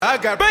I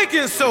got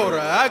baking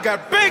soda, I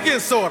got baking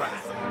soda.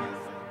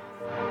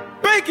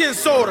 Baking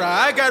soda,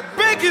 I got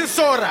baking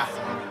soda.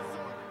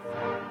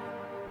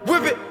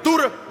 Whip it through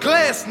the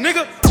glass,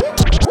 nigga.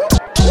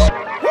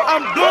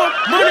 I'm doing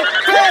money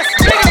fast,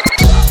 nigga.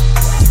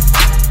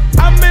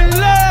 I'm in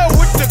love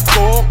with the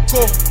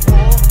coco.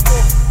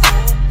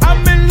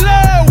 I'm in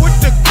love with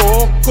the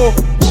coco.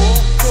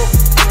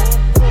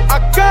 I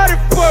got it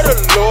for the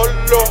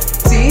Lolo.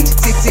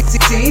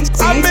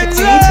 I'm in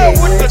love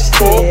with the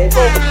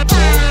coco.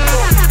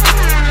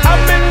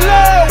 I'm in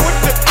love with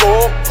the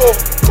coco.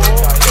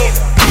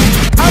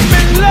 I'm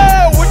in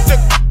love with the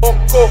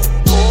coco.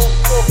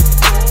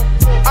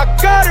 I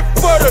got it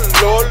for the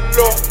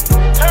Lolo.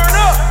 Turn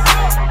up.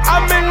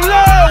 I'm in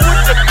love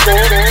with the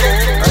coco.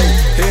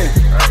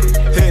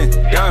 Hen,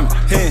 diamond,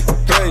 hen,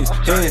 blaze,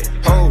 hen,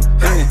 hold,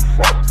 hen,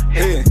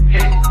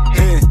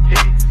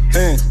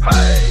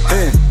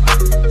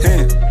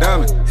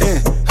 diamond, hen,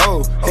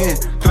 hold, hen,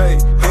 play,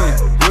 hen,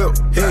 whip,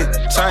 hen,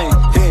 chain,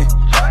 hen.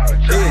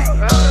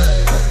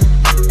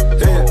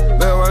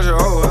 Better watch your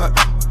hoe,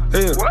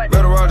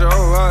 better watch your hoe,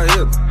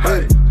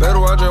 better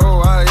watch your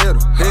hoe,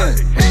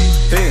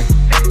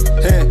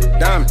 hen,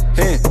 diamond,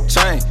 hen,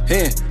 chain,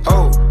 hen,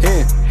 hold,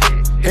 hen.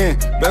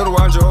 Better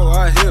watch your whole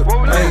eye hip.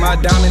 Hey, my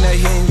diamond, that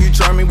hitting, you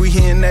try me, we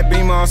hitting that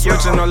beamer. I'm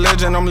switching, no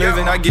legend, I'm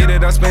living. I get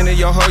it, I spend it,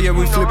 your hoe, yeah,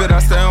 we flip it. I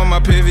stay on my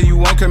pivot, you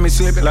won't cut me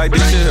slipping. Like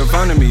this shit in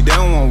front of me, they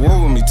don't want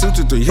war with me. 2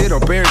 to 3, hit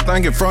up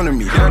everything in front of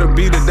me. That'll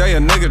be the day a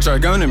nigga try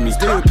gunning me.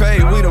 Still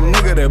paid, we them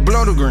nigga that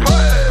blow the green.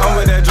 I'm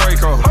with that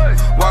Draco,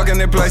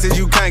 walking in places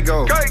you can't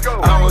go. I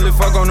don't really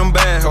fuck on them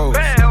bad hoes.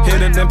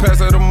 Hit it, then pass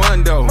her the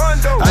Mundo.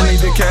 I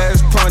need the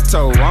cash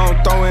pronto, I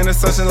don't throw in a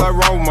session like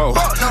Romo.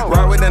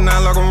 Ride with that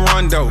 9 like I'm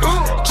Rondo.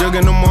 Jug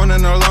in the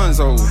morning,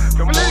 Alonzo.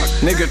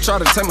 Nigga try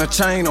to take my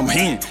chain, I'm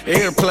hen.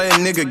 Every player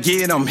nigga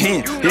get, I'm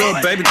hen.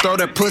 Little baby throw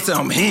that pussy,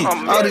 I'm hen.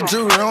 All the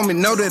jewelry on me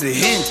know that it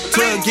hen.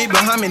 12 get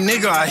behind me,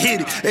 nigga, I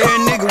hit it. Every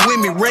nigga with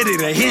me ready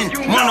to hen.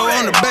 Mono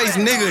on the base,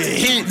 nigga, it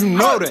hen. You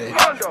know that.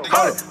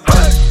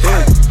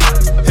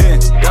 Hen,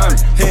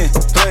 diamond, hen,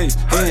 plays,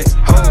 hen,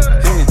 hold,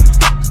 hen,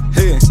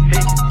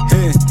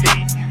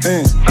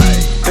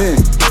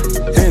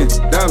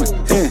 diamond,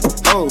 hen,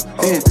 hold,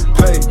 hen,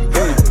 play,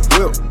 hen,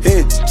 whip,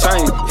 hen,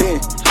 chain, hen.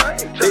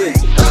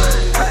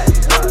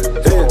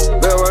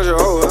 Better watch your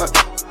whole eye.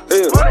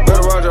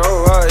 Better watch your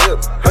whole eye.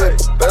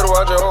 Better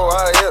watch your whole eye.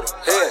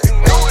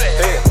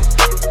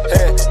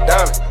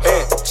 Diamond,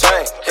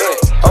 chain,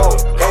 hold,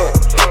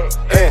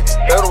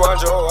 better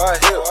watch your whole eye.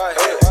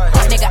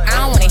 Nigga, I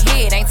don't wanna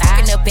hear it. Ain't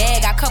talking the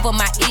bag. I cover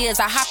my ears.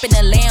 I hop in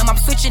the lamb. I'm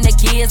switching the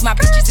gears. My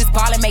bitches is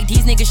ballin', make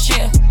these niggas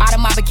share. Out of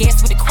my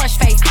baguettes with a crush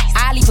face.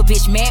 I leave a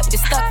bitch mad with a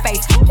stuck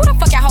face. Who the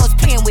fuck y'all hoes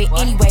playing with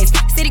anyways?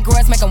 City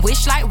girls make them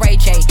wish like Ray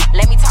J.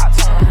 Let me talk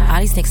to them. All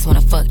these niggas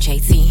wanna fuck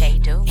JT. They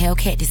do.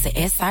 Hellcat, this a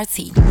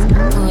SRT.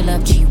 Pull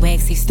up G-Wag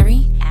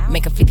 6'3".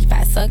 Make a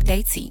 55 suck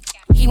they teeth.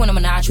 He wanna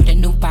menage with a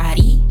new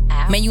body.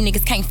 Man, you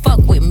niggas can't fuck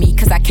with me.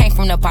 Cause I came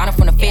from the bottom,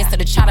 from the fence to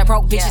the chopper.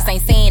 Broke bitches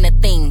ain't saying a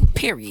thing,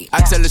 period.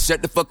 I tell her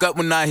shut the fuck up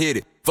when I hit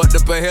it. Fucked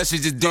up her hair, she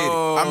just did it.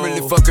 I'm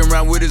really fucking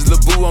around with his lil'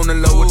 boo on the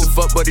low. What the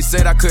fuck, but he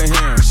said I couldn't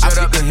hear him. Shut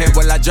up the head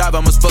while I drive,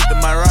 I must fuck to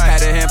my right.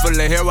 Had a handful of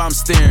hair while I'm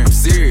steering. I'm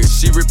serious,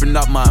 she ripping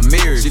off my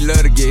mirrors. She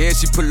love to get hit,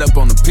 she pull up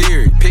on the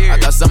period. I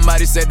thought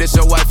somebody said that's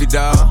your wifey,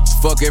 dawg.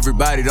 Fuck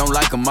everybody, don't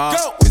like them all.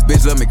 This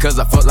bitch love me cause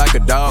I fuck like a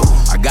dog.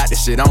 I got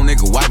this shit on,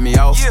 nigga, wipe me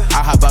off.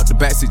 I hop out the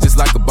backseat just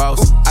like a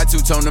boss. I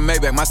two-tone the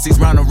Maybach, my seat's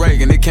Ronald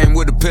Reagan. It came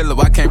with a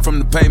pillow, I came from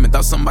the pavement.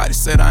 Thought somebody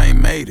said I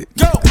ain't made it.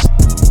 Go!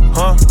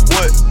 Huh?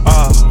 What?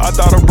 I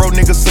thought a bro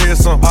nigga said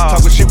something.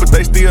 Talking shit, but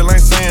they still ain't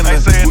saying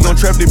nothing. We gon'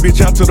 trap this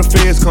bitch out till the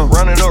feds come.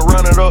 Run it up,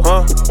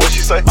 huh? What she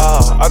say?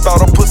 I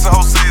thought a pussy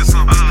hoe said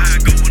something.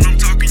 Go when I'm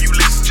talking, you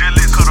listen,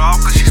 jealous. Cut her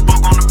off cause she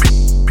spoke on the beat.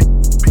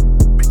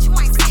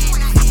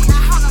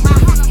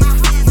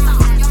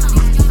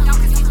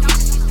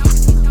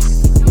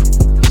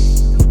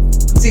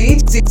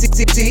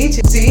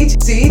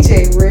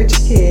 DJ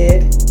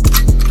RichKid.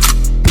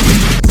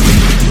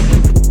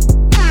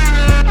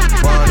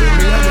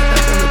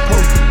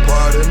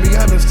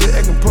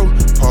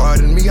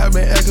 Pardon me, I've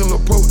been acting a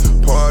pro.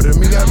 Pardon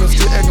me, I've been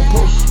still acting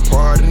pro.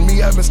 Pardon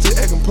me, I've been still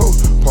acting pro.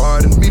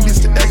 Pardon me, this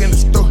still acting the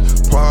store.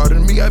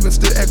 Pardon me, I've been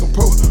still acting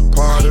pro.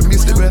 Pardon me,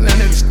 still been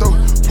landing at the store.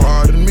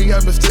 Pardon me,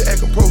 I've been still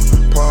acting pro.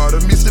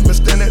 Pardon me, still been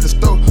standing at the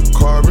store.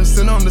 Carbon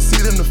sitting on the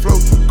seat in the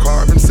float.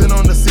 Carbon sitting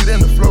on the seat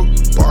in the float.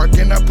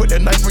 Barking, I put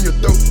that knife on your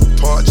throat.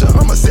 Torture,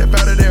 I'ma step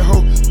out of that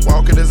hoe.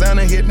 Walking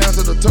designer, head down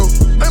to the toe.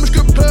 Name a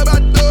strip club, I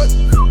do it.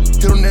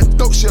 Hit on that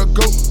throat, she'll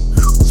go.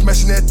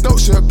 Smashing that throat,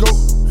 she'll go.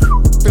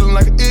 Feeling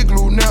like an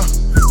igloo now.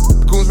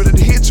 Goons ready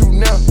to hit you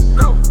now.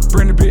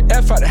 Bring the big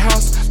F out the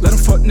house. Let them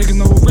fuck niggas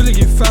know what really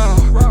get foul.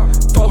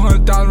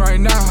 $400,000 right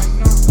now.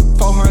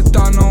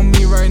 400,000 on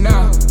me right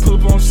now. Pull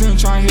up on scene,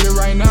 tryna hit it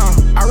right now.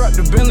 I wrap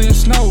the Bentley in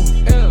snow.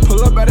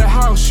 Pull up at the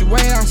house, she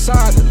waiting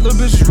outside. The little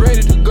bitch is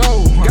ready to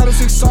go. Got a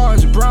 6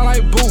 Sarge, brown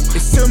like boot.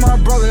 It's still my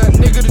brother, that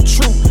nigga the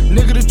truth.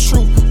 Nigga the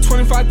truth.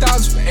 25,000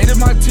 for 8 of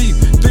my teeth.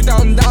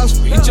 $3,000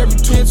 for each every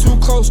twin too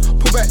close.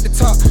 Pull back the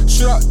top,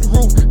 shoot out the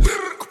roof.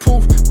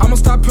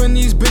 putting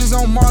these bitches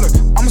on model.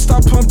 I'ma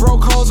stop putting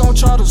broke hoes on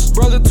charters.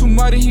 Brother too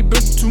muddy, he been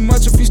through too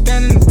much. If he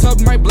stand in the tub,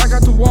 might black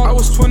out the water. I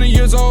was 20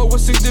 years old with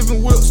 6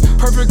 different whips.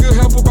 Perfect good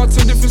help about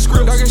 10 different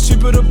scripts. I get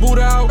cheaper to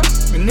boot out.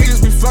 And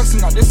niggas be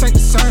flexing, now this ain't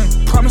the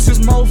same.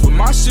 Promises more for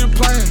my shit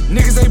playing.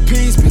 Niggas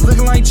APs be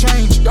looking like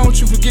change. Don't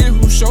you forget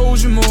who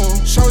shows you more.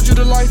 Showed you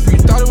the life and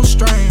you thought it was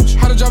strange.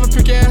 How to drive a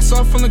pick your ass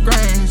up from the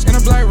Grange in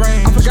a black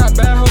range. I forgot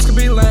bad hoes could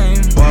be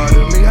lame.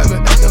 Pardon me, I've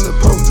been acting a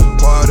po.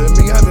 Pardon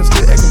me, I've been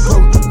still acting po.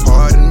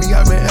 Pardon me,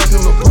 I've been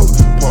acting a po.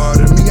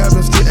 Pardon me, I've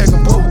been still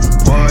acting po.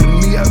 Pardon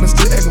me, I've been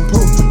still acting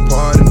po.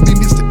 Pardon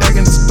me, still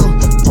acting the store.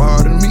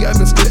 Pardon me, I've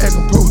been still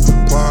acting po.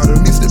 Pardon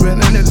me, still been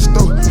in the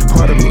store.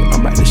 Pardon me,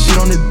 I'm about to shit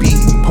on the beat.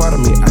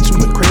 Pardon me, I just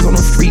went crazy on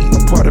the free.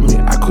 Pardon me,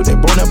 I cooked that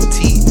Bon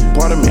Appetit.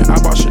 Pardon me, I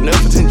bought Chanel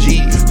for 10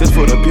 G. Just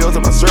put the pills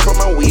in my syrup on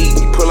my weed.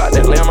 Pull out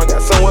that lamb, I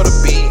got somewhere to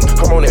be.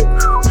 I'm on that,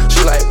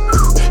 she like,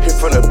 hit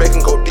from the back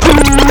and go deep.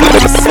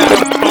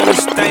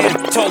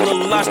 Stand, told a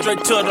lie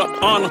straight to the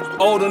honor.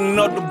 Old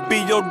enough to be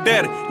your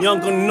daddy,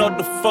 young enough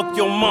to fuck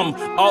your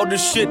mama. All the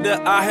shit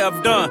that I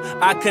have done,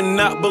 I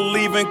cannot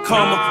believe in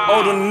karma.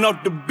 Old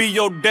enough to be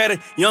your daddy,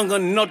 young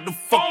enough to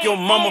fuck your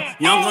mama.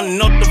 Young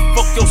enough to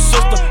fuck your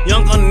sister,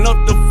 young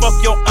enough to fuck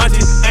your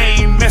auntie.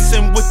 I ain't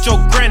messing with your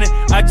granny,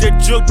 I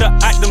just jugged the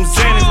item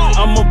Xanax.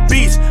 I'm a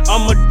beast,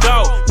 I'm a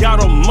dog, y'all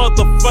the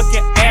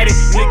motherfucking addict.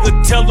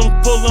 Nigga tell them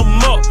pull them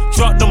up,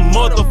 drop the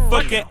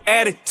motherfucking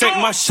addict. Take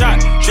my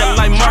shot, just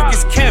like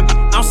Marcus Camby.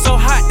 I'm so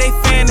hot, they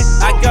fanning.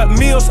 I got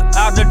meals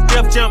out of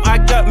Def Jam, I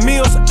got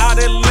meals out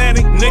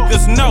Atlantic.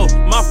 Niggas know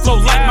my flow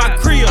like my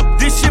crib.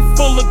 This shit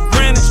full of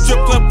granite, strip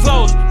club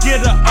clothes,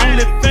 get a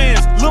OnlyFans.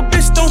 Little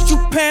bitch, don't you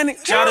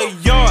panic. Got a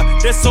yard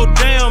that's so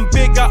damn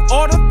big, I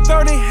ordered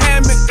 30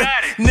 hammocks.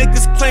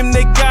 Niggas claim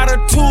they got a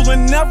tool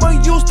and never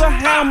used a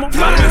hammer.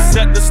 I been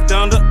set the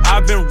standard,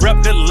 I been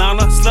repped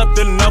Atlanta, slept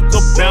in a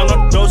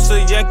cabana,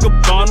 Dolce &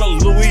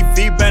 Gabbana, Louis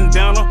V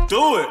bandana.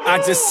 Do it. I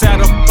just sat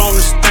up on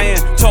the stand,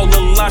 told a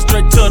lie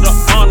straight to the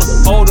honor.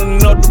 Old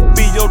enough to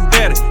be your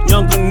daddy,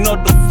 young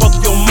enough to fuck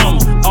your mama.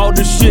 All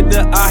the shit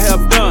that I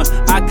have done,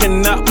 I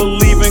cannot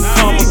believe in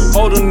karma.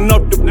 Old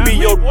enough to be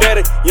your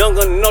daddy, young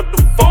enough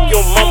to fuck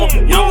your mama.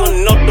 Young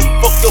enough to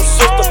fuck your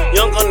sister,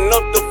 young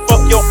enough to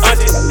fuck your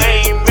auntie.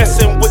 I ain't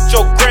messing with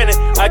your granny,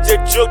 I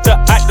just jugged the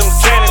item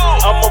Xanax.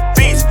 I'm a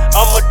beast,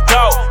 I'm a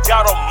dog,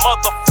 got a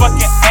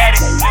motherfucking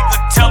addict. Nigga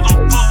tell them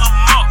pull them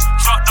up,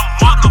 drop the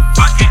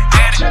motherfucking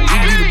addict. You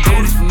be the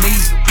booty for me,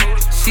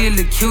 she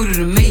look cuter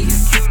than me.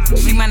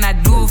 She might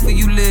not do it for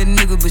you, little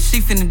nigga, but she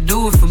finna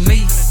do it for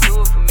me.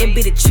 It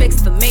be the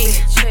tricks for me,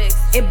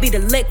 it be the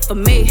lick for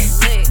me.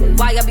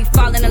 Why I be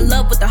falling in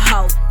love with the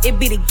hoe? It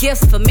be the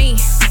gifts for me.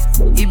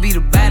 It be the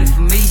body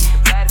for me.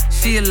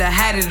 She a little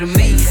hotter than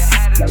me.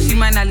 She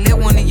might not let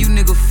one of you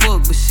nigga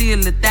fuck, but she a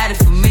little thotty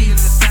for me.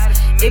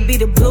 It be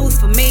the blues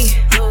for me,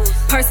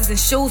 purses and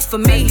shoes for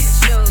me.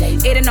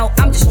 It ain't no,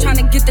 I'm just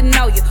tryna get to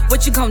know you.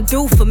 What you gon'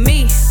 do for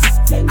me?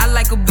 I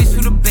like a bitch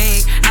with a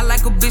bag. I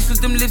like a bitch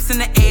with them lips in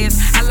the ass.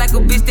 I like a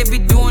bitch that be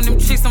doing them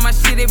tricks on my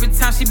shit every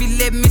time she be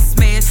letting me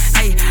smash.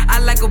 Ay, I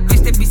like a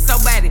bitch that be so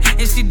body,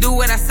 and she do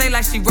what I say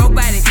like she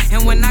robotic.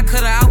 And when I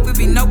cut her off, it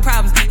be no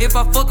problems. If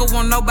I fuck her,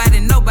 won't nobody.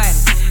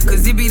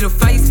 Cause it be the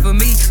face for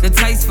me, the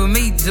taste for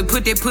me. Just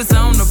put that pussy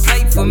on the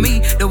plate for me.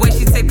 The way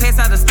she take pass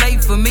out of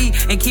state for me,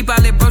 and keep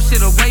all that bro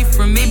shit away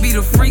from me. Be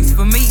the freaks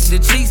for me, the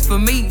cheeks for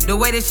me. The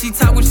way that she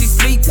talk when she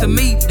speak to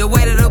me. The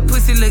way that her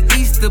pussy look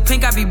Easter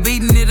pink, I be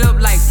beating it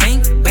up like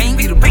bang, bang.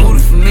 Be the booty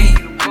for me,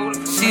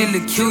 she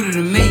look cuter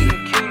than me.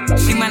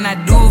 She might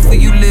not do it for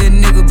you, little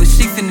nigga, but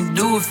she finna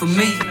do it for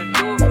me.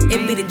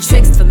 It be the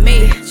tricks for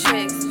me,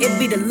 it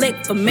be the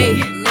lick for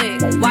me.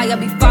 Why I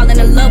be falling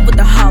in love with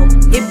the hoe?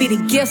 It be the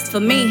gifts for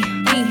me.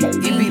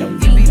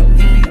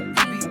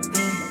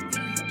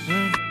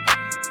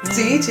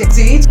 DJ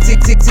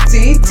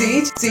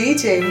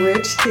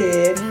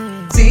RichKid.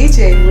 DJ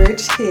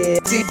RichKid.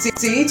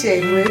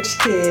 DJ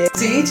RichKid.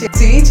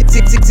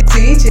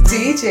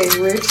 DJ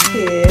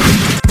RichKid.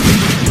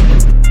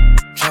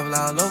 Travel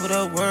all over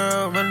the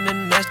world, running the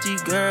nasty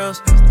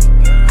girls.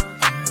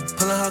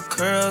 Pulling her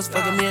curls,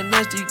 fucking me a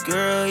nasty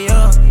girl,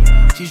 yeah.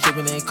 She's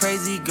dripping in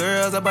crazy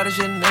girls, I bought a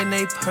shit and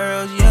they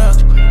pearls, yeah.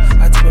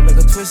 I tip it, make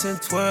a twist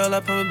and twirl, I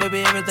put me,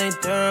 baby, everything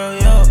thorough,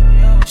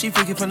 yeah. She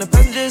freaking from the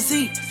passenger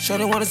seat,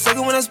 shorty want a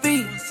second when I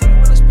speak.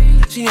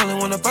 She only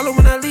wanna follow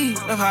when I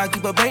leave, love how I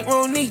keep a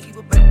bankroll neat.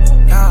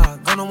 Yeah,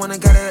 gonna wanna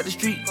got it at the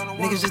street,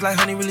 niggas just like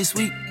honey, really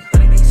sweet.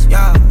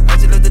 Yeah, I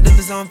just let the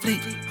dimples on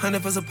fleek,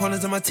 100 for some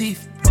pointers in my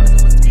teeth.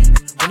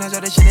 When I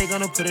drop that shit, they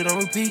gonna put it on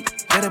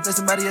repeat. Gotta play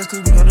somebody else,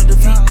 cause we gonna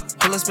defeat.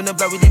 Pull up, spin the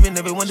block, we leaving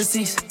everyone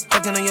deceased.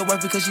 Fucking on your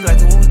wife because she like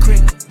it when we creep.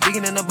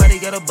 Digging in the body,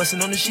 got her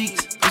bustin' on the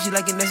sheets. But she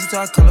like it nasty, so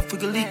I call her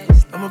freakily.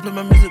 I'ma play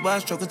my music while I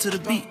stroke to the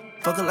beat.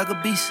 Fuck her like a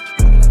beast.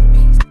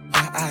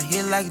 I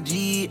hit like a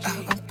G,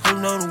 I'm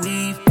pulling on the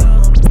weave.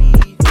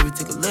 Baby,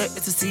 take a look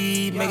at the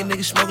seed, make a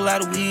nigga smoke a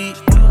lot of weed.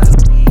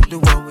 The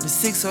one with a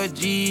 6 or a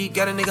G,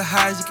 got a nigga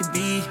high as you can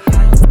be.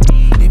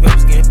 These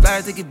rappers getting fly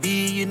as they could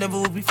be, you never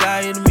would be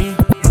flyer to me.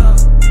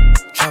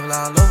 Travel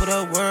all over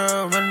the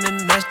world,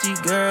 running nasty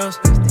girls.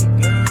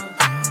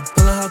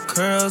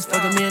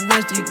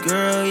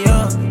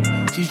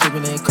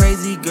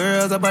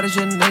 girls, I bought this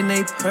shit and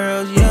they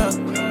pearls, yeah.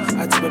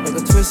 I tip it, make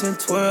a twist and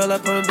twirl. I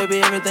promise,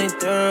 baby, everything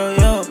thorough,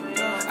 yeah.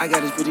 I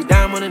got this pretty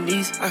dime on the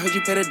knees. I heard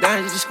you pay the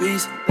dime just to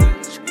squeeze.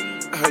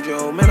 I heard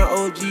your old man an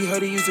OG.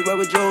 Heard he used to rub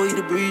with Joe, eat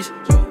the breeze.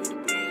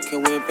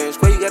 Can't win fair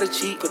square, you gotta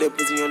cheat. Put that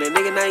pussy on that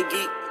nigga, night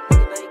geek.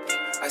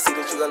 I see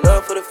that you got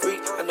love for the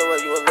freak. I know why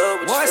you in love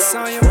with what's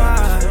on your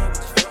mind?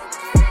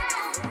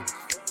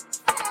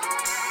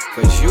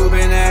 Cause you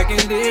been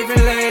acting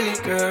different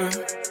lately, girl.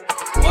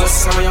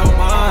 What's on your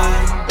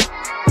mind?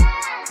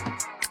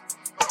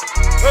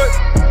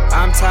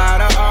 I'm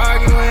tired of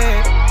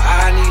arguing.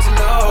 I need to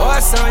know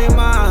what's on your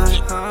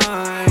mind.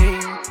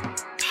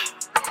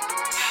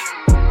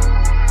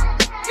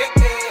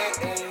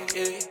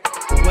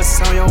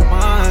 What's on your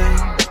mind?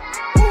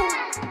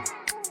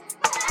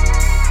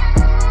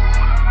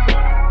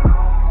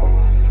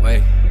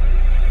 Wait,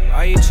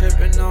 why you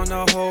tripping on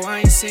the hoe I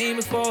ain't seen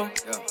before?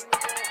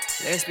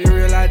 Let's be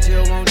real, I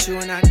just want you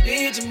and I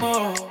need you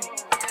more.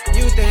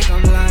 You think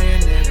I'm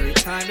lying every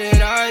time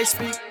that I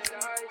speak,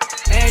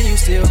 and you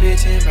still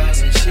bitching about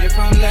some shit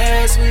from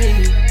last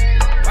week.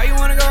 Why you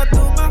wanna go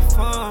through my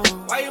phone?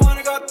 Why you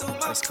wanna go through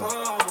my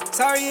phone?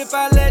 Sorry if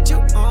I let you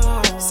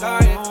on.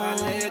 Sorry if I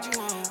let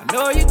you on. I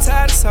know you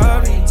tired of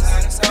sorry.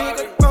 Pick up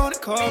the phone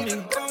and call me.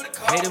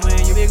 I hate it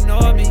when you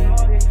ignore me.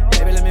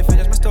 Baby, let me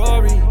finish my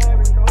story.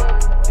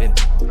 Yeah.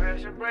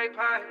 Pressure break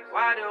pipe.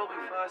 Why do we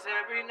fuss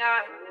every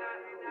night?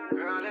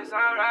 Girl, it's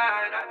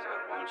alright. I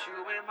just want you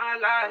in my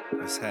life.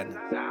 What's happening?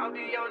 I'll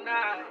be your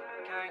night.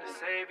 Can't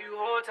save you,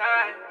 hold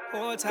tight.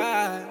 Hold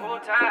tight.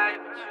 Hold tight.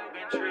 But you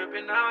been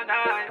tripping all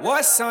night.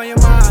 What's on your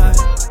mind?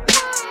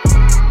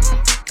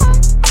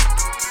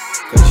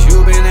 Cause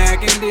you been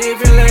acting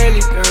different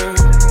lately, girl.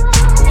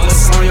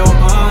 What's on your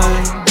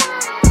mind?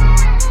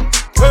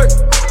 Hey.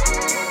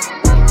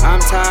 I'm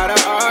tired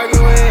of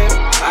arguing.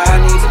 I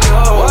need to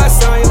know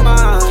what's on your mind.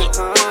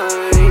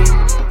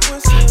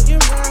 What's on your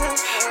mind?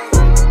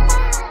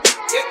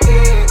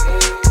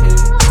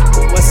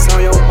 What's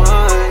on your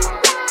mind?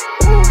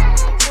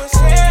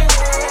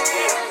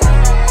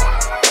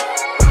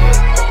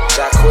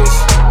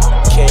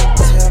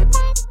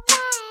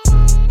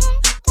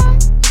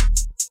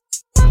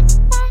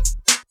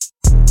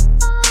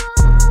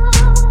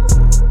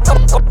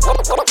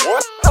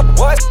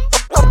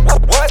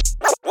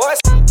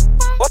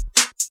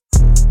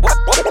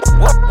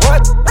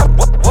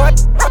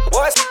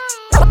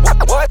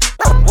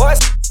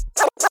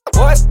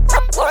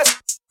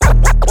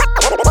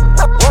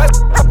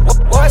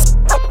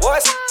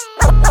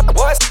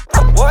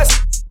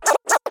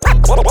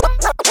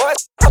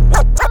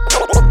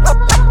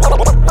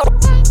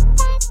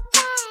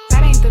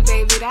 That ain't the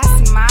baby,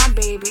 that's my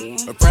baby.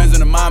 Her friends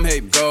and her mom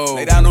hate me. Go.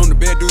 Lay down on the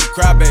bed, do the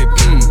cry, baby.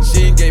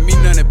 She ain't gave me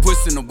none that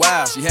puss in a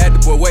while. She had the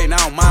boy waiting, I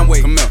don't mind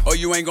waiting. Come here. Oh,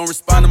 you ain't gon'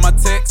 respond to my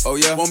text? Oh,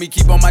 yeah. Want me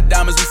keep on my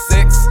diamonds with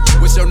sex?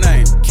 What's your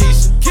name?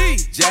 Keisha, Key,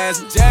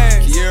 Jasmine,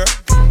 Jazz, Kiera,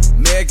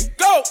 Megan,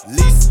 Go,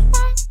 Lisa,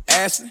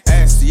 Ashley,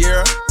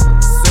 Sierra,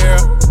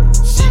 Sarah.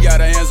 She got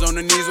her hands on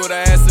her knees with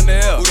her ass in the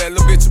air. Who that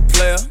little bitch a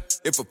player?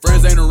 If her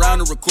friends ain't around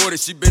to record it,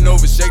 she been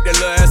over, shake that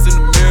little ass in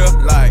the mirror.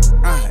 Like,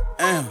 I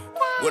am.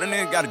 What a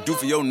nigga gotta do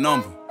for your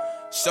number?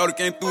 Shorty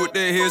came through with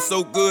that hair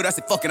so good, I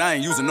said, fuck it, I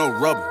ain't using no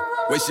rubber.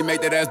 Way she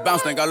make that ass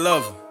bounce, think I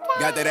love her.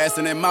 Got that ass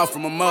in that mouth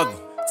from her mother.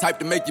 Type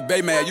to make you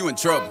bae mad, you in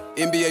trouble.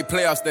 NBA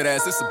playoffs, that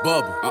ass, it's a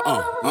bubble.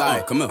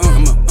 Like, come here, throw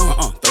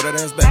that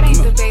ass back. That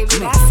ain't the baby,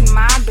 that's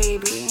my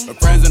baby. Her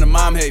friends and her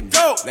mom hate me.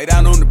 Go. Lay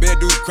down on the bed,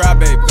 do the cry,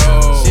 baby.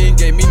 Go. She ain't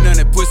gave me none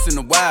that puss in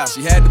a while.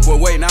 She had the boy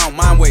waiting, I don't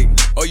mind waiting.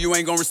 Oh, you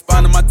ain't gon'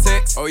 respond to my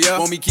text? Oh, yeah?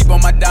 Want me keep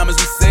on my diamonds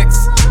with sex?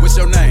 What's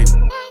your name?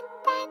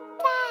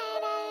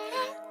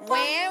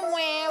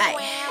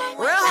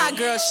 Real hot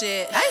girl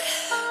shit.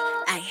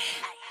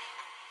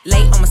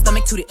 Lay on my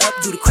stomach, toot it up,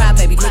 do the cry,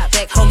 baby. Look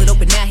back, hold it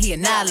open, now he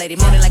annihilated.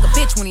 Moaning like a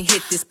bitch when he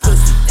hit this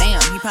pussy. Damn,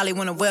 he probably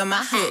wanna wear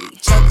my hoodie.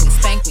 Choke me,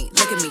 spank me,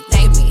 look at me,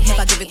 thank me. If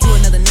I give it to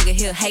another nigga,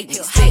 he'll hate me.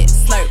 Spit,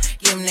 slurp,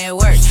 give him that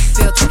work.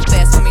 Feel too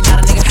fast for me, not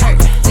a nigga hurt.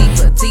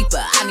 Deeper,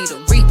 deeper, I need a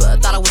reaper.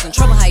 Thought I was in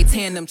trouble, how you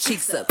tearing them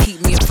cheeks up.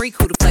 Keep me a freak,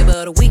 who the flavor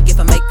of the week. If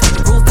I make up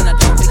the rules, then I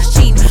don't think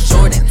cheating.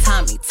 Jordan,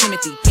 Tommy,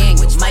 Timothy,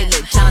 Gangbridge. Might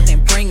let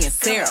Jonathan bring in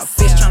Sarah.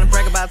 Bitch tryna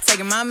brag about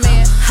taking my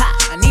man. Ha,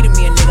 I needed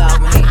me a nigga off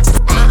my hands.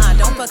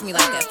 Don't fuck me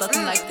like that, fuck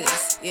me like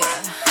this, yeah.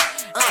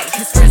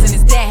 His friends and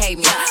his dad hate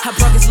me. I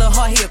broke his little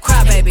heart, he'll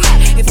cry, baby.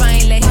 If I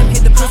ain't let him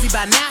hit the pussy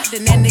by now,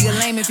 then that nigga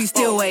lame if he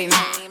still waiting. I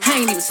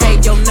ain't even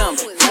saved your number,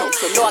 so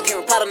no, I can't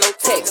reply to no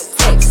text.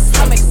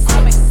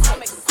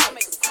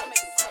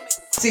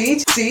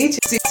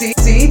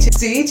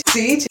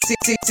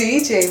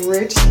 DJ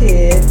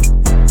RichKid.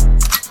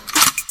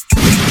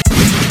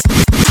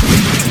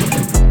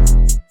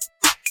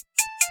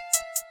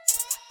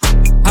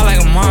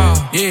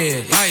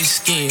 Yeah, light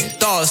skin,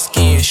 dark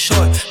skin,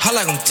 short. I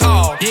like them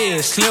tall,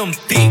 yeah, slim,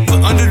 thick.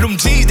 But under them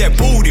jeans, that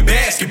booty,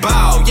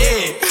 basketball,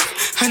 yeah.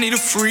 I need a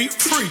free.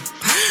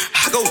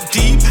 I go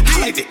deep, I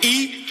like to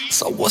eat.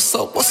 So what's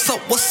up? What's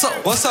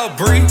up,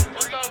 Bree?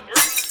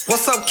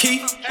 What's up,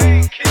 Keith?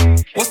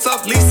 What's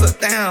up, Lisa?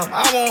 Damn,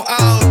 I want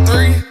all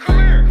three.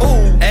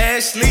 Ooh, ass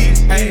Ashley,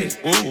 hey,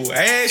 ooh,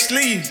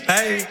 Ashley,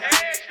 hey.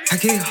 I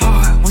get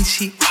hard when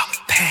she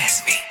walk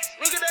past me.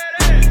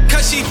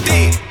 Cause she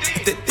thick.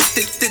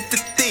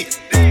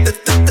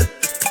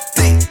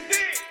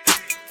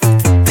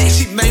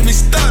 She made me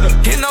stutter.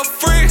 And her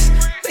friends,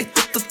 they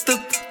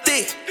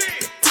thick.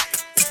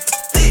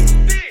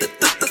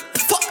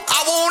 Fuck,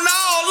 I want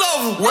all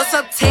of them. What's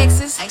up,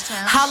 Texas?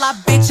 How our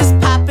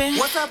bitches poppin'?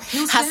 What's up,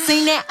 Houston? I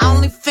seen that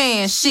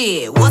OnlyFans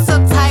shit. What's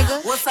up,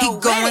 Tiger? What's up, he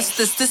going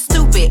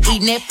stupid,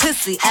 eating that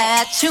pussy,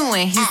 eye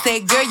chewing. He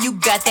said, girl, you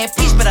got that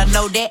peach, but I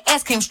know that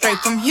ass came straight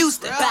from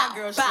Houston.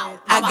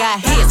 I got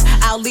hits,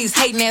 all these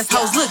hating ass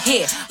hoes, look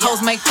here.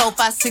 Hoes make 4,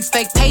 5, 6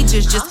 fake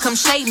pages, just come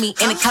shade me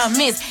in the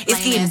comments. It's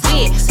getting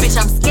big, bitch,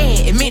 I'm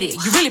scared, admit it.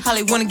 You really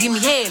probably wanna give me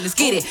head, let's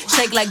get it.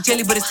 Shake like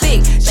jelly, but it's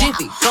thick.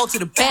 Jiffy, go to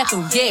the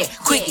bathroom, yeah.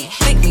 Quickie,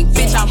 flick me,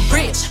 bitch, I'm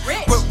rich.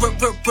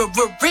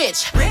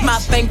 Rich. My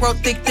bankroll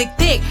thick.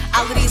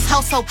 All of these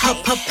hoes so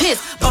piss.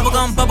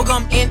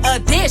 Bubblegum in a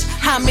dish.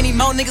 How many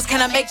more niggas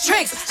can I make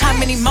tricks? How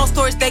many more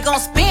stories they gon'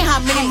 spin? How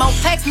many more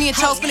texts me and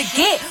Cho's finna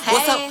get?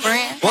 What's up,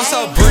 friend? What's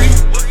up, Bree?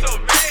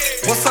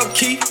 What's up,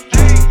 Keith?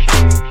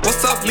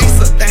 What's up,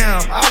 Lisa?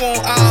 Damn, I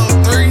want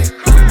all 3.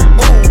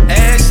 Ooh,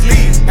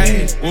 Ashley,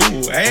 hey,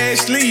 ooh,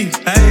 Ashley,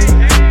 hey.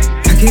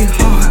 I get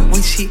hard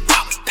when she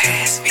walk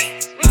past me.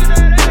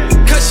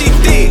 Cause she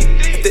thick.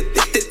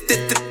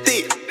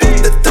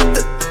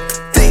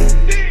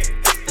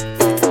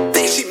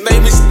 She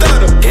made me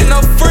stutter. And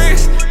her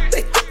friends,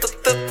 they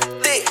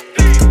thick.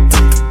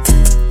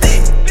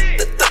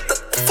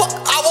 Fuck,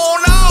 I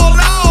want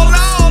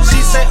all. She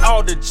say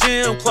all the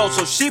gym clothes,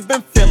 so she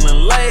been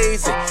feeling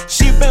lazy.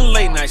 She been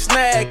late night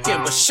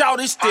snacking, but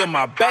shawty's still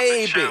my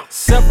baby.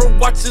 Several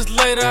watches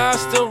later, I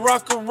still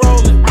rock and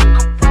rollin'.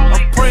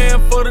 I'm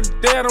praying for the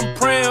dead, I'm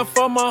praying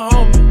for my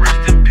homie.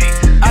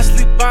 I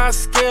sleep by a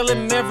scale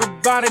and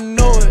everybody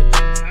know it.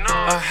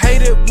 I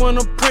hate it when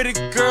a pretty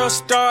girl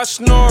starts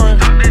snoring.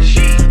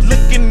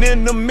 Looking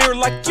in the mirror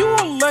like you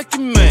a lucky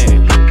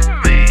man.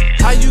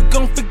 How you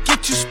gon'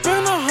 forget you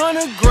spent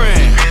 100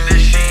 grand?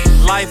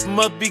 Life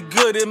must be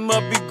good, it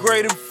must be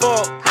great and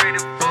fuck.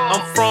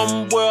 I'm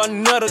from where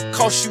another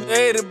cost you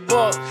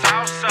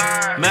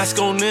 $80. Mask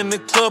on in the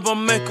club, I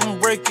make him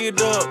break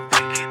it up.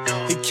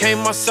 He came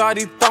outside,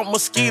 he thought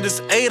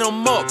mosquitoes ate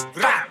him up.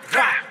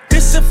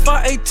 This if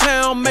I ate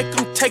town, make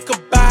him take a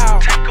bow.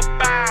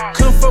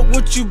 Comfort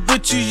with you,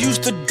 bitch, you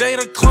used to date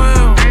a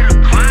clown.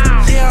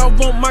 Yeah, I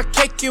want my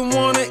cake and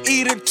wanna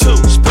eat it too.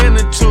 Spend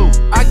it too.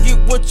 I get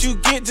what you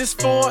get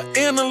just for an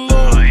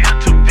interlude.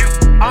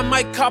 I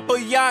might cop a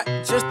yacht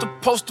just to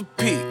post a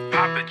pic.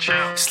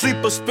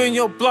 Sleep or spin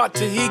your block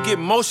till he get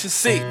motion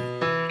sick.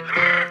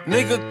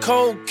 Nigga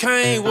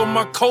cocaine with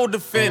my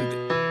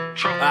co-defendant.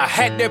 I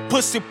had that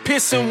pussy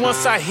pissing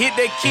once I hit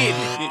that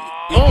kidney.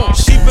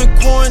 She been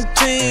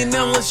quarantined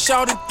and let's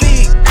shout it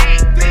thick.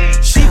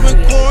 She been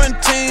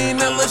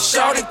quarantined and let's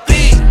shout it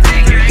thick.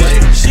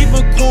 She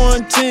been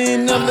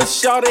quarantined and let's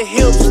shout it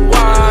hips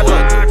wide.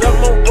 Got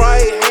my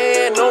right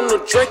hand on the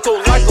Draco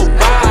like a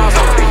vibe.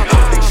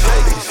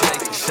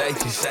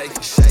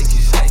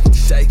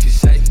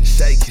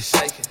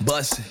 Shake it,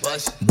 bust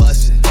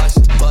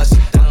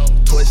it, down,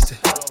 twist it,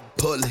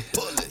 pull it,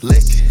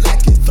 lick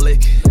it,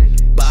 flick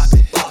it, bop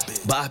it,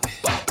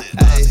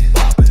 ayy.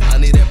 I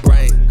need that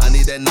brain, I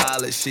need that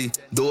knowledge. She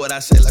do what I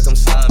say like I'm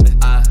Simon.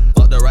 I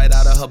fucked her right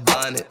out of her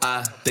bonnet.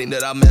 I think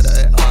that I met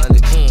her at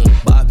Onyx.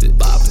 Bop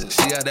it.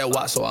 She got that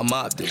watch, so I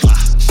mopped it.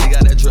 She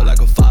got that drip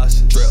like a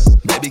faucet. Drip,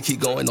 baby, keep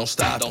going, don't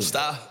stop.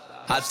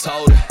 I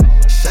told her,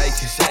 shake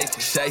it,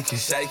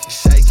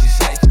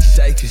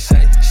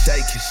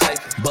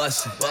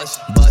 bust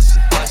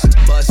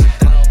it,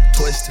 down,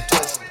 twist it,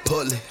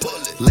 pull it,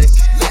 lick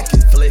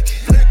it, flick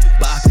it,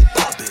 bop it.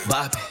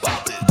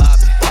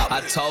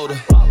 I told her,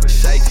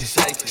 shake it,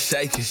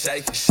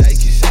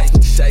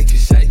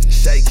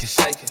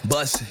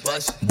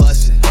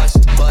 bust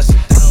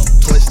it, down,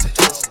 twist it,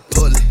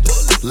 pull it,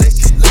 lick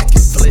it,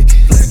 flick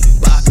it,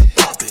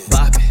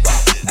 bop it.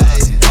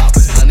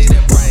 I need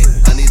that brain,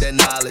 I need that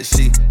knowledge.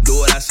 She do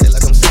what I say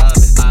like I'm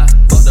Simon. I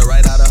fucked her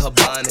right out of her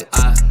bonnet.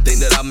 I think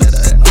that I met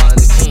her at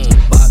Onyx.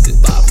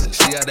 Bop it.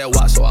 She got that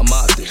watch, so I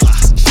mopped it.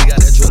 She got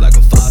that drip like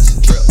a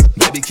faucet. Drip,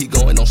 baby, keep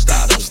going, don't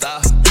stop.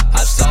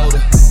 I told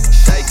her,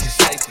 shake it,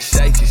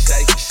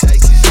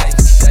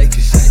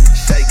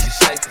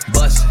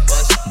 bust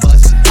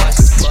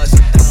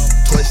it, down,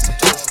 twist it,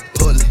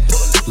 pull it,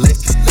 lick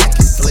it,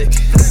 flick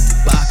it,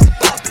 bop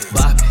it.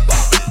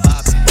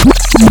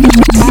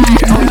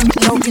 Ride on it,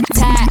 don't get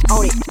tired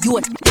on it. You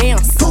a damn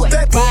suit.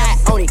 Ride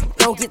on it,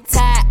 don't get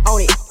tired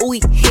on it. Ooh,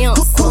 him.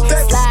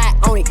 Slide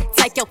on it,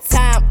 take your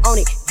time on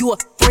it. You a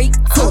freak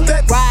too.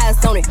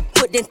 Rise on it,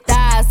 put them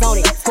thighs on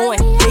it. Going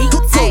deep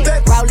too.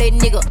 Roll that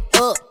nigga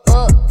up.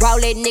 Roll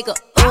that nigga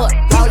up.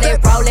 Roll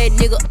that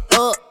nigga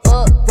up.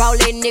 Roll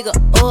that nigga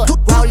up.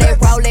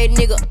 Roll that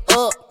nigga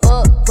up.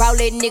 Roll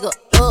that nigga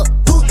up.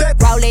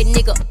 Roll that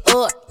nigga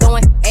up.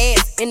 Throwing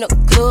ass in the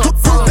club.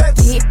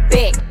 Get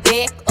back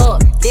up.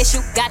 That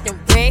you got them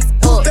racks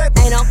up.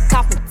 Ain't no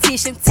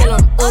competition. Tell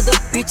them other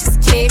bitches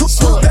catch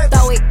up.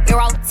 Throw it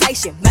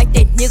action, make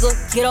that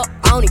nigga get up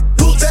on it,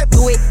 bitch.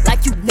 Do it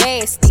like you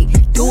nasty,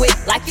 do it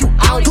like you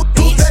on it,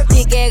 bitch.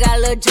 Big ass got a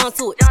little jump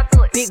to it,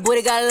 big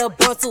booty got a little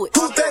bump to it.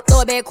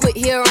 Throw it back quick,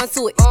 here run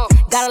to it.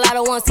 Got a lot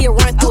of ones here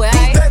run through it.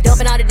 Ayy,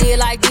 dumping on the deal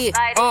like this,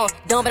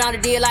 dumping on the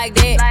deal like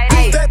that.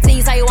 Ayy,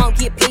 tease how you want,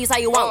 get peace how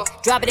you want.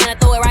 Drop it in and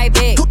throw it right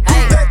back.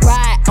 Ayy,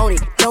 ride on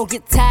it, don't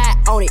get tired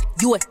on it.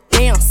 You a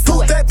damn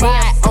suit.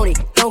 Ride on it,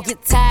 don't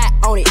get tired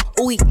on it.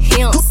 Ooh, he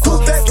him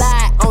suit.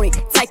 Slide on it,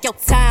 take your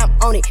time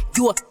on it.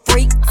 You a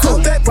freak too.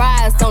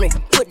 Rise on it,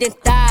 put them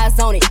thighs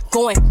on it.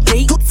 Going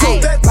deep too.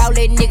 Roll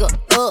that nigga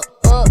up,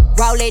 up.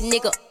 Roll that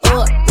nigga up.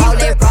 Roll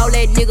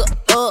that nigga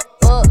up,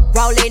 up.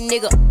 Roll that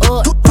nigga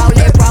up.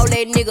 Roll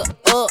that nigga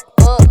up,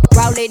 up.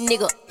 Roll that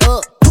nigga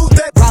up.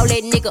 Roll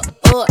that nigga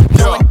up.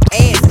 Going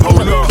ass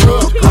in the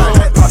club.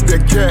 Pop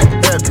that cat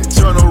at me.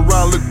 Turn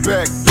around, look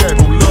back at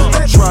me.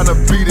 I'm tryna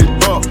beat it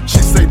up. She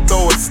say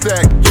throw a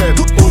stack at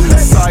me.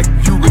 Psych,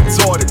 you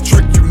retarded.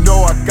 Trick, you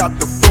know I got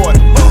the 40.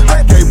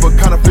 I gave her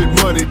counterfeit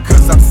money,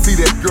 cause I see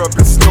that girl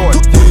been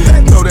snorting.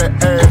 Throw that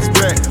ass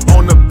back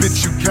on the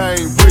bitch you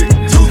came with.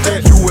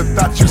 You would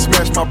thought you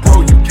smashed my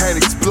bro, you can't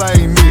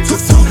explain it.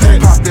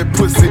 Pop that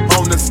pussy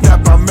on the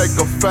snap, I make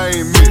her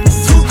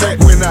famous.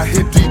 When I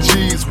hit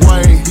DG's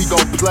Wayne, he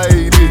gon'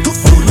 play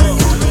this.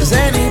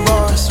 Zany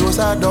boss,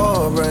 suicide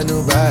door, brand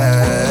new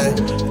bag.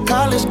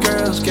 College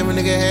girls, give a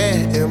nigga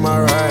head in my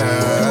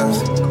raps.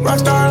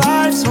 Rockstar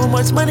life, so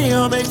much money,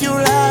 I'll make you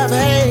laugh.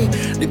 Hey,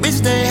 the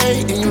bitch they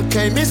hate, and you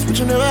can't miss what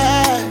you never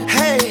had.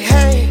 Hey,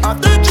 hey, off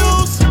the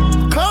juice,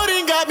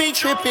 clothing got me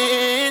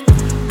tripping.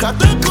 Cut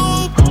the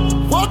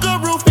coupe, walker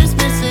roof is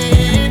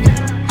missing.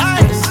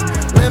 Ice,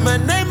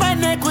 lemonade, my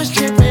neck was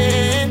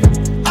dripping.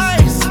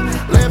 Ice,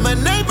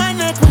 lemonade, my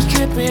neck was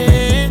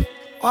dripping.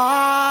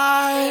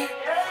 Why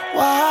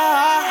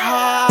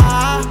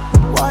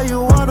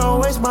you wanna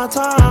waste my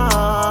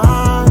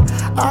time?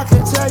 I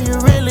can tell you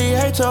really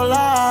hate your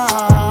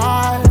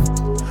life.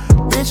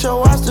 Bitch, your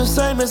watch the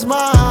same as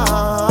mine.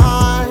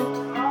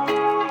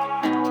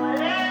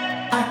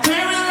 I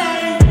can't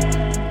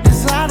relate.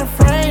 Designer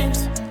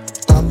frames,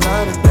 I'm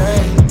not a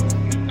day.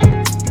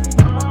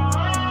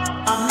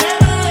 I'm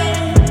never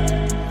late.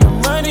 The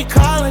money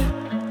calling,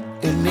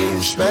 it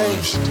needs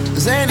space.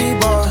 Zany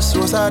boss,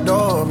 suicide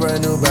door,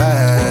 brand new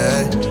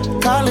bag.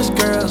 College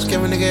girls,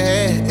 give a nigga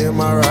head in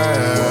my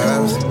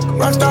raps.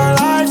 Rockstar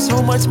life,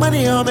 so much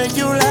money, I'll make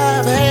you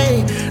laugh.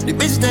 Hey, the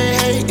bitch they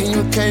hate, and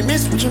you can't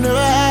miss what you never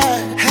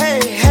had. Hey,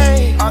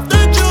 hey, off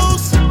the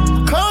juice,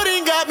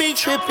 clothing got me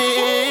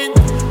tripping.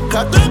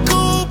 Cut the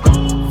coupe,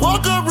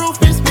 walker roof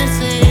is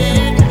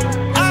missing.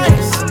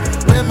 Ice,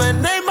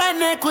 lemonade, my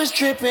neck was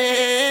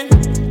dripping.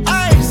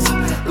 Ice,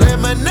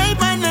 lemonade,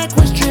 my neck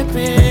was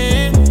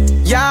dripping.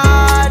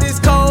 Yeah, this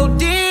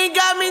codeine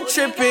got me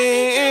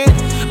tripping.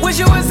 Wish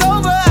it was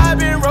over, I've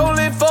been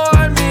rolling for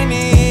a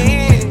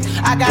minute.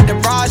 I got the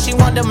bra, she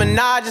want the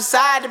Minaj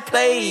inside to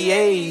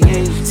play.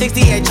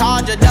 68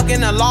 Charger,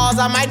 ducking the laws,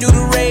 I might do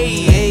the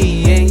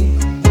raid.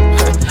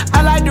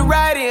 I like to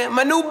ride in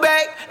my new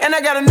bag, and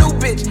I got a new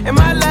bitch in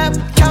my lap.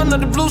 Counting up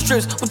the blue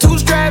strips with 2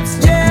 straps,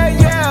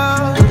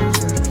 yeah.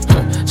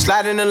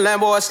 Slide in the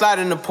Lambo, I slide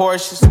in the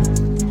Porsches.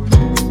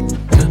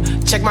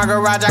 Check my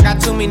garage, I got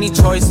too many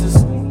choices.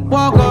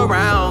 Walk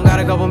around, got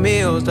a couple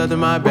meals stuffed in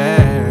my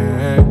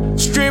bag.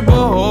 Stripper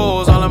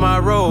hoes all in my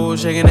road,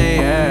 shaking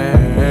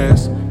their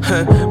ass.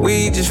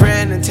 We just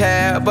ran the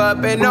tab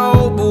up at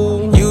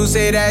Nobu. You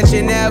say that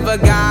you never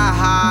got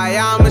high,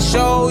 I'ma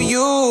show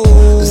you.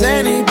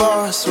 Zany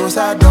boss,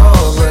 suicide door,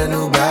 brand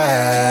new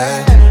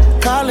bag.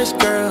 College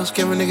girls,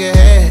 give a nigga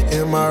head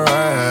in my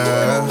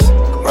raps.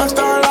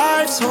 Rockstar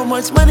life, so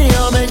much money,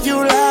 I'll make you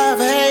laugh.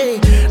 Hey,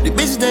 the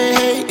bitch they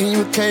hate, and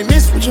you can't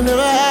miss what you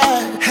never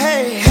had.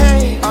 Hey,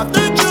 hey, off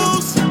the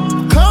juice,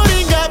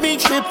 clothing got me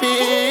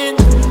tripping.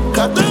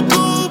 Cut the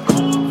coupe,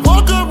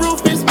 walker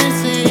roof is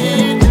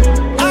missing.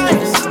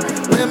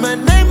 Ice,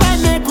 lemonade, my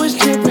neck was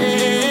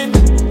dripping.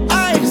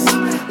 Ice,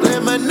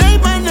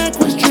 lemonade, my neck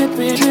was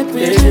dripping.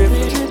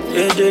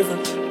 It's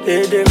different,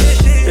 it's different,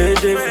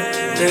 it's different,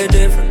 it's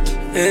different,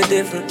 it's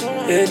different,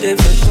 it's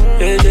different,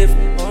 it's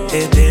different.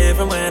 It's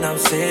different when I'm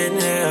sitting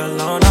here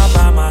alone all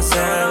by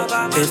myself.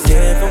 It's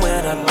different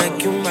when I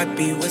think you might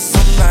be with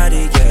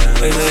somebody else.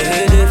 It's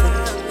different,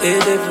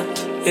 it's different,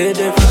 it's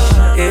different,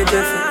 it's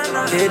different,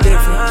 it's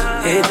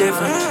different, it's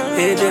different,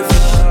 it's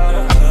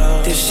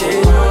different. This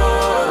shit,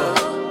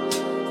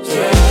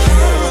 yeah.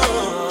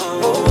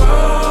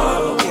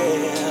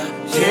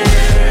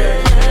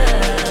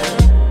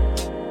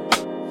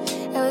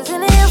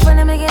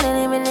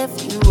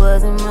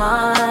 Wasn't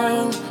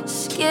mine.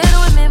 Scared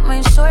to admit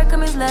my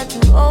shortcomings led to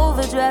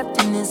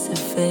overdraft in this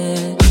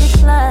affair.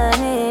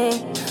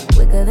 Declining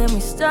quicker than we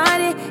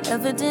started.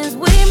 Evidence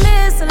we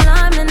miss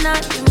alignment.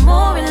 Not get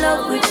more in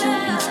love with you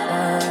each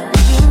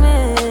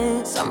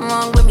argument. Something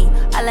wrong with me.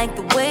 I like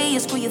the way you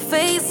screw your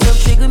face up.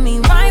 Trigger me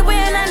right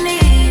when I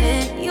need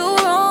it. You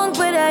wrong,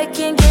 but I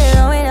can't get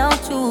on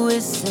without you.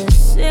 It's a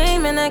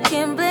shame and I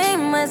can't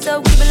blame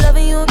myself. Keep it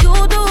loving you,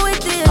 you do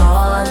it this.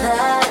 All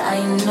that I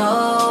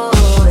know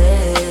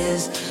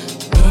is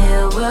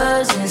mirror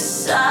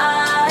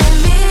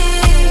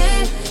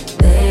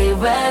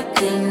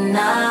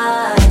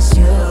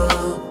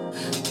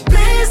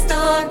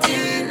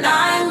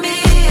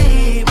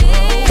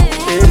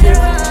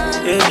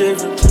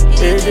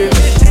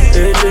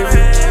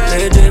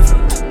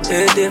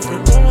It's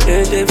different,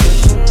 it's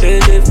different,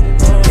 it's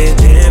different.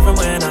 It's different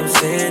when I'm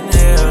sitting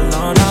here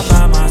alone all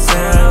by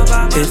myself.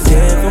 It's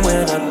different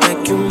when I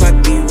think you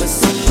might be with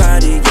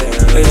somebody,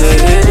 yeah. It's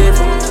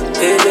different,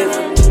 it's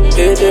different,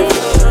 it's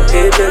different,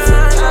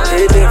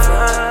 it's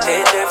different,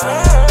 it's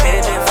different,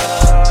 it's different.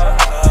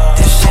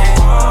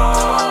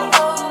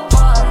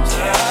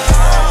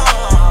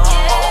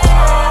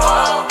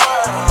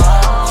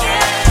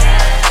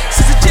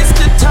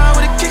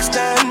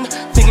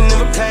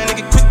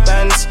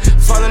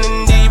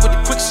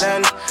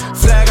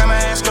 Flag on my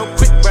ass, no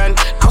quick run.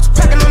 I was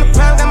packing on the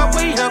pound, got my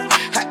weight up.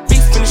 Hot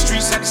beef in the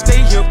streets, had to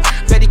stay here.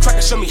 Betty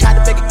Crocker showed me how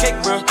to bake a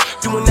cake, bro.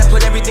 Doing that,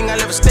 put everything I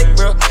love at stake,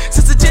 bro.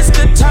 Since I just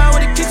got tired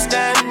with a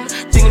kickstand,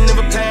 thinking of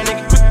a plan to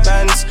get quick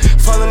bands.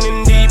 Falling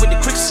in deep with the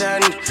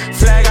quicksand.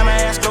 Flag on my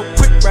ass, no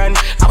quick run.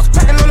 I was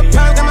packing on the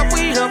pound, got my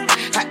weight up.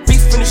 Hot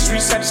beef in the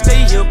streets, had to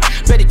stay here.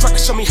 Betty Crocker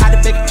showed me how to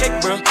bake a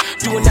cake, bro.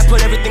 Doing that,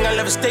 put everything I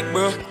love at stake,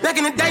 bro. Back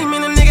in the day,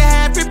 man, a nigga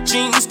had ripped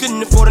jeans.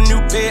 Couldn't afford a new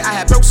pair, I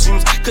had broke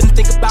seams. Couldn't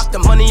think about the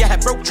money, I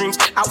had broke dreams.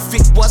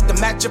 Outfit was the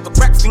match of a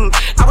crack fiend.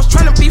 I was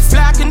trying to be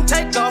fly, couldn't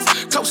take off.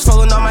 Clothes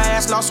falling on my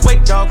ass, lost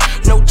weight, dog.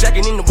 No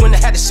jacket in the winter,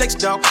 had to shake,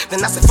 dog.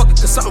 Then I said, fuck it,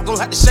 cause something gon'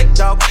 have to shake,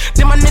 dog.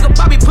 Then my nigga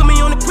Bobby put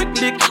me on a quick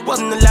lick.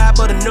 Wasn't alive,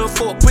 but enough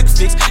for a quick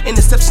fix.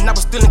 Interception, I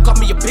was stealing, caught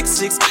me a big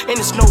six. In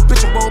the snow,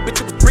 bitch and roll, bitch,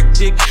 it was brick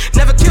dick.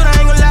 Never killed, I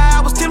ain't gon' lie,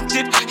 I was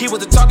tempted. He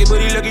was a target,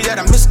 but he lucky that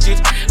I missed it.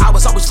 I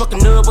was always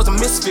fucking up, was a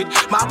misfit.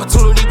 My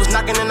opportunity was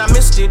knocking and I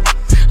missed it.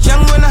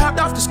 Young when I hopped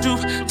off the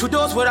stoop. 2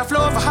 doors where I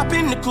floor if I hop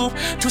in the coupe.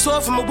 Too sore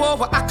from a war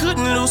where I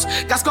couldn't lose.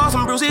 Got scars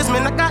and bruises,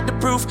 man, I got the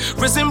proof.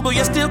 Resemble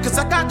you still, cause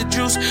I got the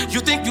juice.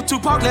 You think you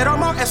Tupac, let all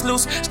my ass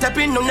loose. Step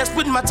in no next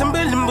with my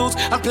Timberland boots.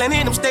 I'm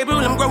planning, I'm stable,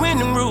 I'm growing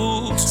in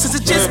roots.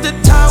 Since it's just the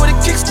time with a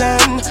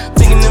kickstand.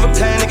 Thinking of a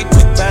plan to get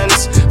quick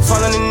bands.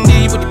 Falling in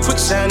deep with the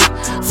quicksand.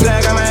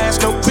 Flag on my ass,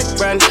 no quick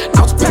brand.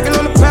 I was packing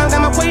on the pound, got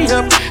my weight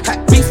up.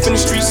 Hot beef in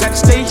the streets, had to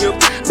stay here.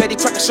 Betty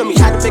Crocker showed me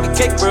how to bake a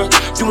cake, bro.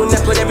 Doing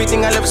that, put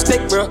everything I love at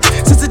stake, bro.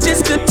 Since it's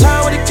just good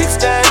time with a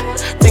kickstand.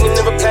 Thinking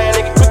of a plan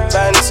to get quick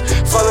bands.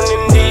 Falling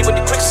in deep with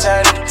the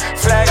quicksand.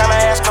 Flag on my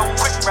ass, no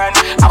quick brand.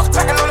 I was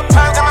packing on the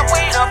pound, got my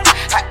weight up.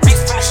 Hot beef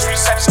in the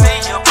streets, had to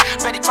stay here.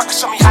 Betty Crocker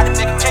showed me how to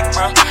bake a cake,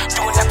 bro.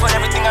 Doing that, put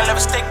everything I love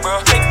at stake,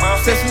 bro. Cake,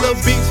 bro. Sexy little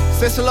bitch,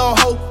 sexy little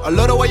hoe. I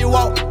love the way you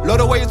walk, love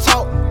the way you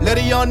talk.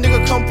 Let a young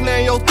nigga come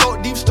play in your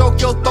throat. Deep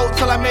stroke your throat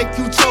till I make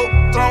you choke.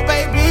 Throw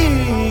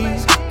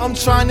babies, I'm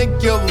trying to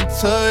give them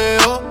to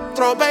you.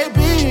 Throw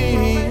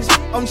babies,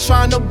 I'm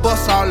trying to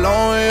bust all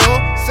on you.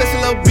 Sexy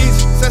little bitch,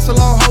 sexy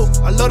little hoe.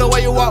 I love the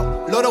way you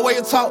walk, love the way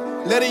you talk.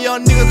 Let a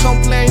young nigga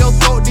come play in your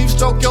throat. Deep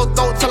stroke your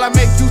throat till I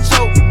make you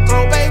choke.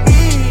 Throw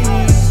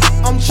babies,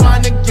 I'm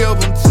trying to give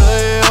them to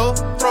you.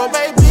 Throw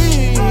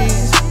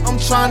babies, I'm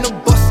trying to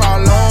bust all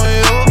on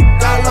you.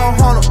 Got a little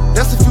Honda,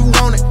 that's if you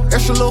want it.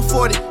 Extra little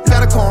 40,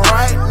 gotta come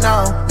right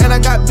now. And I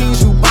got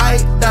beans, you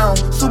bite down.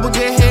 Super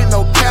good head,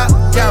 no cap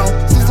down.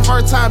 Since the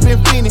first time been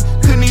fiending,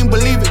 couldn't even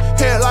believe it.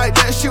 Head like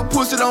that, shit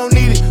pussy don't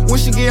need it. When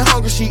she get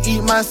hungry, she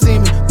eat my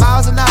semen.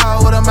 Miles an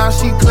hour with her mouth,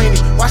 she clean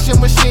it. Washing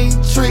machine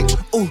trick,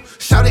 ooh.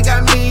 Shawty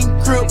got mean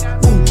grip,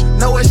 ooh.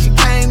 Know what she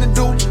came to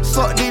do.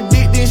 Suck this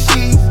dick, then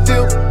she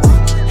dip,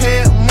 ooh.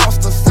 Head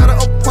monster, set an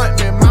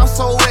appointment. Mouth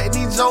so wet,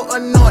 need your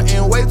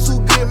anointing. Way too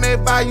good, may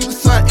buy you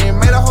something.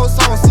 Made a whole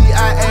song, see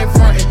I ain't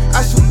frontin'.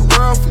 I shoot the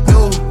world for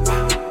you,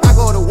 I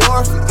go to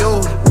war for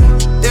you.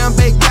 Damn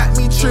babe got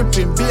me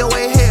trippin'.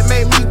 BOA head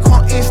made me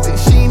come instant.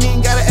 She ain't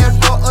even gotta ask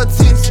for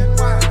attention,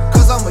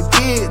 cause I'ma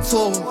give it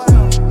to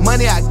her.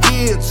 Money I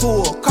give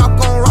to her. Cock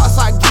on rocks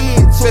I give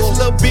to her. Sexy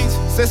little bitch,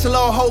 sexy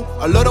little hoe.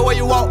 I love the way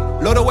you walk,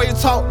 love the way you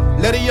talk.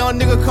 Let a young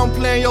nigga come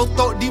play in your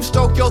throat. Deep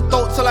stroke your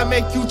throat till I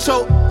make you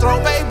choke. Throw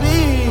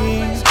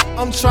babies,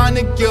 I'm trying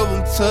to give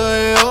them to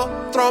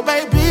you. Throw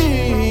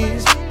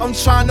babies, I'm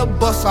trying to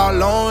bust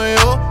all on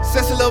you.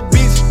 Sexy little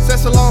bitch,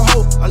 sexy little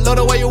hoe. I love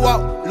the way you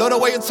walk, love the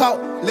way you talk.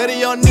 Let a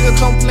young nigga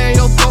come play in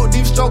your throat.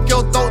 Deep stroke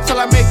your throat till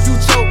I make you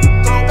choke.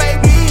 Throw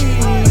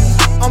babies,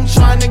 I'm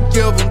trying to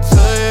give them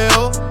to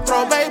you.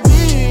 Throw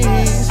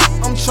babies,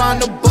 I'm trying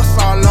to bust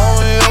all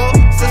on you.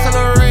 Sexy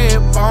little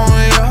red bone,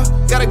 yeah.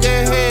 Gotta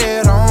get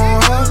head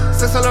on her.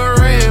 Sexy little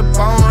red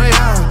bone,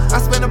 yeah. I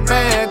spend a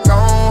bag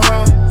on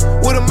her.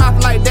 With a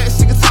mouth like that,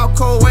 she can talk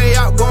her way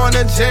out going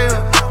to jail.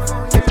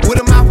 With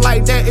a mouth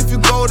like that, if you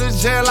go to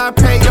jail, I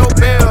pay your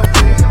bill.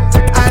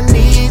 I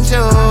need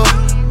you,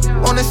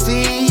 wanna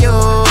see you.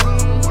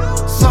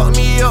 Suck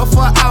me up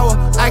for an hour,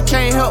 I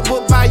can't help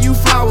but buy you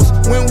flowers.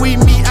 When we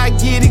meet, I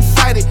get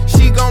excited.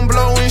 She gon'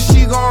 blow and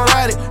she gon'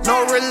 ride it.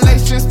 No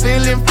relations,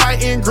 still in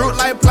fighting. Group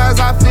like plies,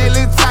 I feel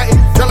it tight.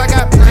 Girl, I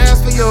got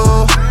plans for you,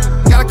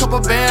 got a couple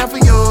bands for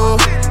you.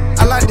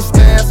 I like the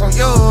stance on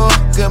you.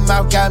 Good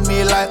mouth got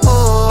me like,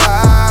 oh,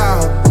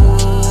 wow.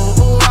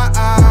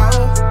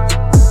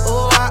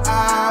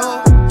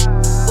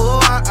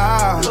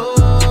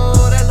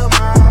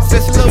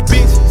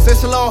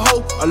 Sexy little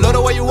hoe, I love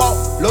the way you walk,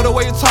 love the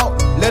way you talk.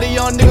 Let a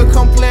young nigga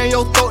come play in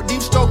your throat.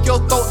 Deep stroke your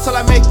throat till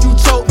I make you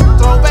choke.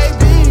 Throw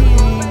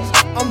babies,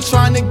 I'm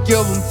trying to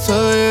give them to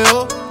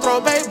you. Throw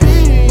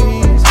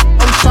babies,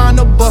 I'm trying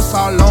tryna bust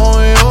all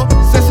on you.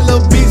 Sexy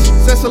little bitch,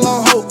 sexy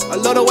little hoe. I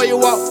love the way you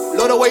walk,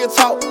 love the way you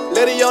talk.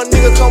 Let a young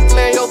nigga come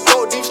play in your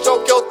throat, deep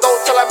stroke your throat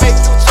till I make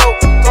you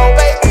choke. Throw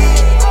baby,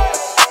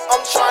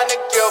 I'm tryna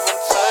give them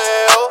to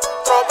you.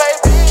 Throw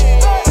baby,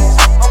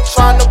 I'm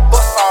tryna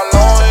bust all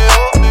on you.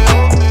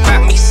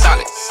 Got me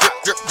solid,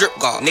 drip, drip,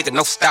 guard, nigga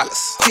no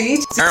stylist.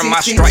 Earn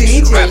my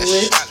stripes,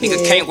 relish.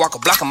 Nigga can't walk a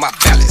block on my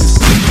balance.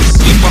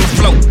 Sleep on the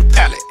floor,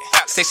 pallet.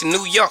 Sexy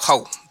New York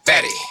hoe,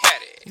 baddie.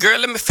 Girl,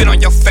 let me fit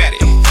on your fatty.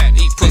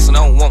 These pussy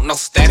don't want no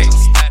static.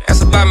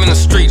 That's about me in the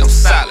street, I'm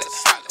solid.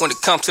 When it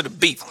comes to the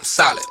beef, I'm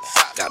solid.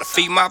 Gotta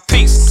feed my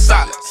peace, I'm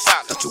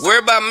solid. Don't you worry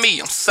about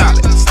me, I'm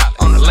solid.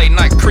 On the late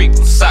night creep,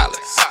 I'm solid.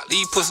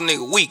 These pussy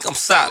nigga weak, I'm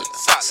solid.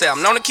 Say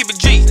I'm known to keep it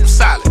G, I'm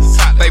solid.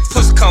 Baby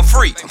pussy come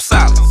free, I'm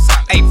solid.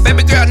 Hey,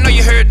 baby girl, I know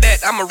you heard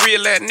that. I'm a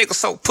real ass nigga,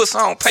 so pussy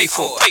I don't pay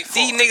for it.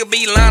 These niggas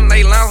be lying,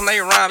 they rhyme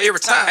every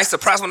time. Ain't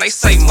surprised when they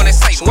say more.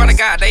 Swear to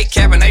God, they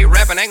capping, they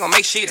rapping, ain't gon'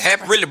 make shit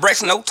happen. Really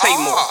Braxton, no take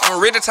more. I'm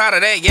really tired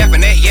of that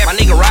yapping, that yap. My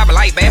nigga robbing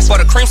like bass for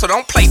the cream, so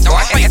don't play though.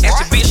 Ask your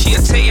bitch,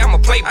 she'll tell you I'm a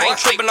playboy. I ain't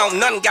tripping on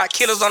nothing, got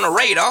killers on the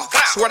radar.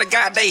 Swear to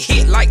God, they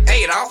hit like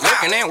Adolf.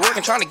 Working and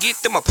working, trying to get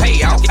them a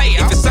payout.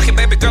 If it's sucking,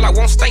 baby girl, I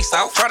won't stay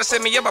south. Try to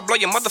set me up, I blow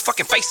your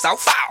motherfucking face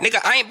off. Nigga,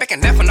 I ain't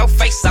backing that for no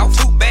face off.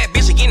 Too bad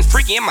bitches getting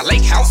freaky in my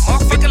lake house.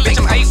 Motherfucker, bitch,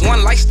 I'm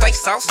A1 like steak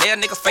sauce. Yeah,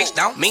 nigga face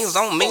down. Means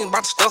on means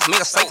about the stuff,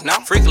 nigga safe now.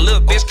 Freaky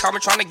little bitch call me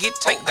trying to get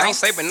take down. Ain't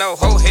saving no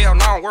hoe, hell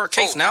no, I'm work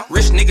case now.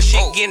 Rich nigga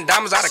shit getting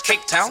diamonds out of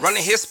Cape Town.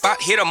 Running his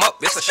spot, hit him up,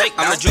 it's a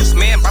shakedown. I'm a juice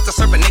man, about to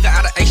serve a nigga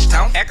out of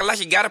H-Town. Acting like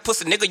you got a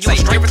pussy, nigga, you a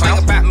straight clown.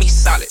 Everything about me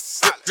solid.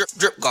 Drip, drip,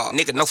 drip guard,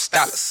 nigga, no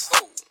stylist.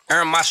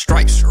 Earn my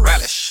stripes,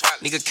 relish.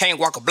 Nigga can't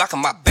walk a block on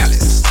my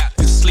balance.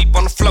 Sleep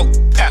on the floor,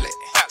 pallet.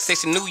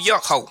 Sexy New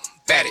York hoe,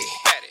 baddie.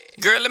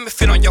 Girl, let me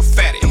fit on your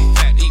fatty.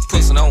 These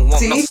pussy don't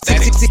want no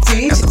static.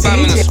 That's about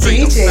me in the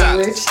street, I'm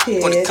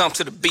solid. When it comes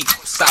to the beat,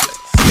 I'm solid.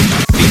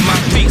 Feed my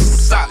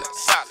peace, I'm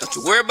solid. Don't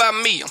you worry about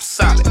me, I'm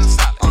solid.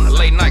 On the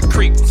late night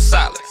creep, I'm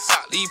solid.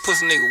 These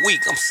pussy nigga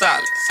weak, I'm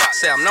solid.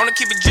 Say I'm known to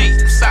keep it G,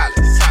 I'm solid.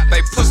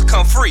 Baby pussy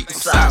come free, I'm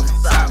solid.